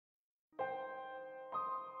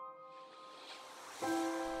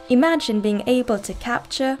Imagine being able to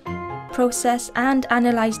capture, process and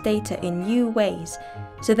analyze data in new ways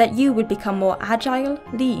so that you would become more agile,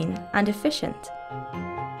 lean and efficient.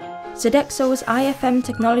 Sodexo's IFM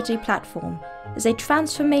Technology Platform is a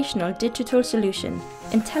transformational digital solution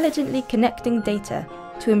intelligently connecting data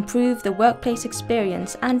to improve the workplace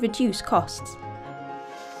experience and reduce costs.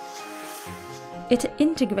 It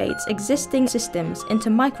integrates existing systems into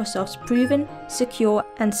Microsoft's proven, secure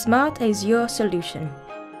and smart Azure solution,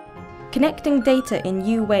 connecting data in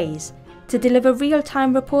new ways to deliver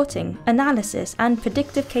real-time reporting, analysis and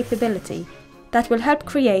predictive capability that will help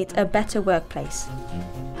create a better workplace.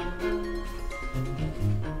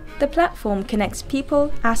 The platform connects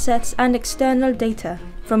people, assets and external data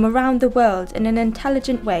from around the world in an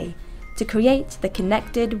intelligent way to create the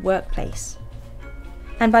connected workplace.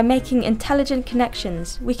 And by making intelligent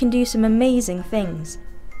connections, we can do some amazing things.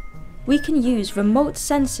 We can use remote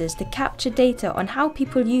sensors to capture data on how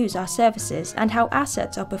people use our services and how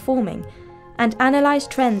assets are performing, and analyze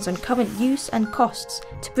trends on current use and costs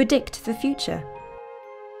to predict the future.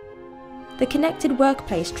 The connected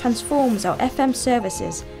workplace transforms our FM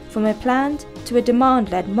services from a planned to a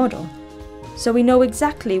demand-led model, so we know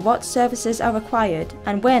exactly what services are required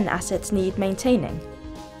and when assets need maintaining,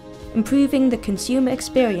 improving the consumer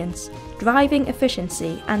experience, driving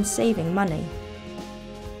efficiency and saving money.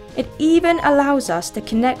 It even allows us to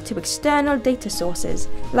connect to external data sources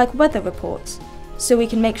like weather reports, so we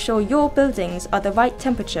can make sure your buildings are the right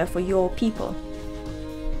temperature for your people.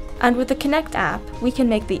 And with the Connect app, we can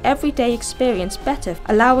make the everyday experience better,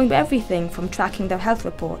 allowing everything from tracking their health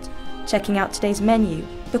report, checking out today's menu,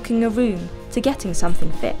 booking a room, to getting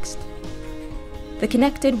something fixed. The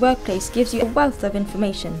connected workplace gives you a wealth of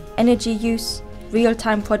information: energy use,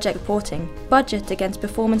 real-time project reporting, budget against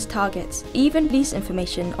performance targets, even lease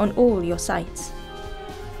information on all your sites.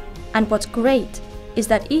 And what's great is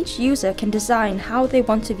that each user can design how they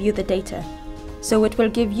want to view the data, so it will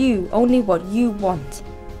give you only what you want,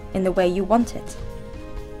 in the way you want it.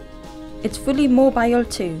 It's fully mobile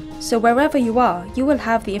too, so wherever you are, you will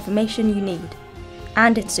have the information you need.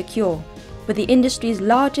 And it's secure, with the industry's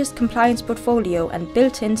largest compliance portfolio and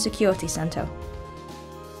built-in security center.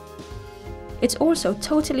 It's also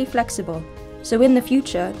totally flexible, so in the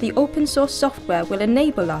future, the open source software will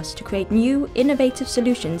enable us to create new, innovative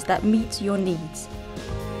solutions that meet your needs.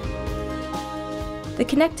 The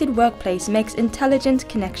connected workplace makes intelligent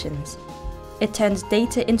connections. It turns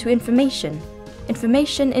data into information,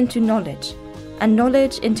 information into knowledge, and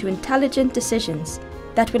knowledge into intelligent decisions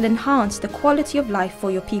that will enhance the quality of life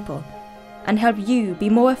for your people and help you be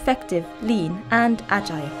more effective, lean, and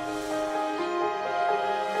agile.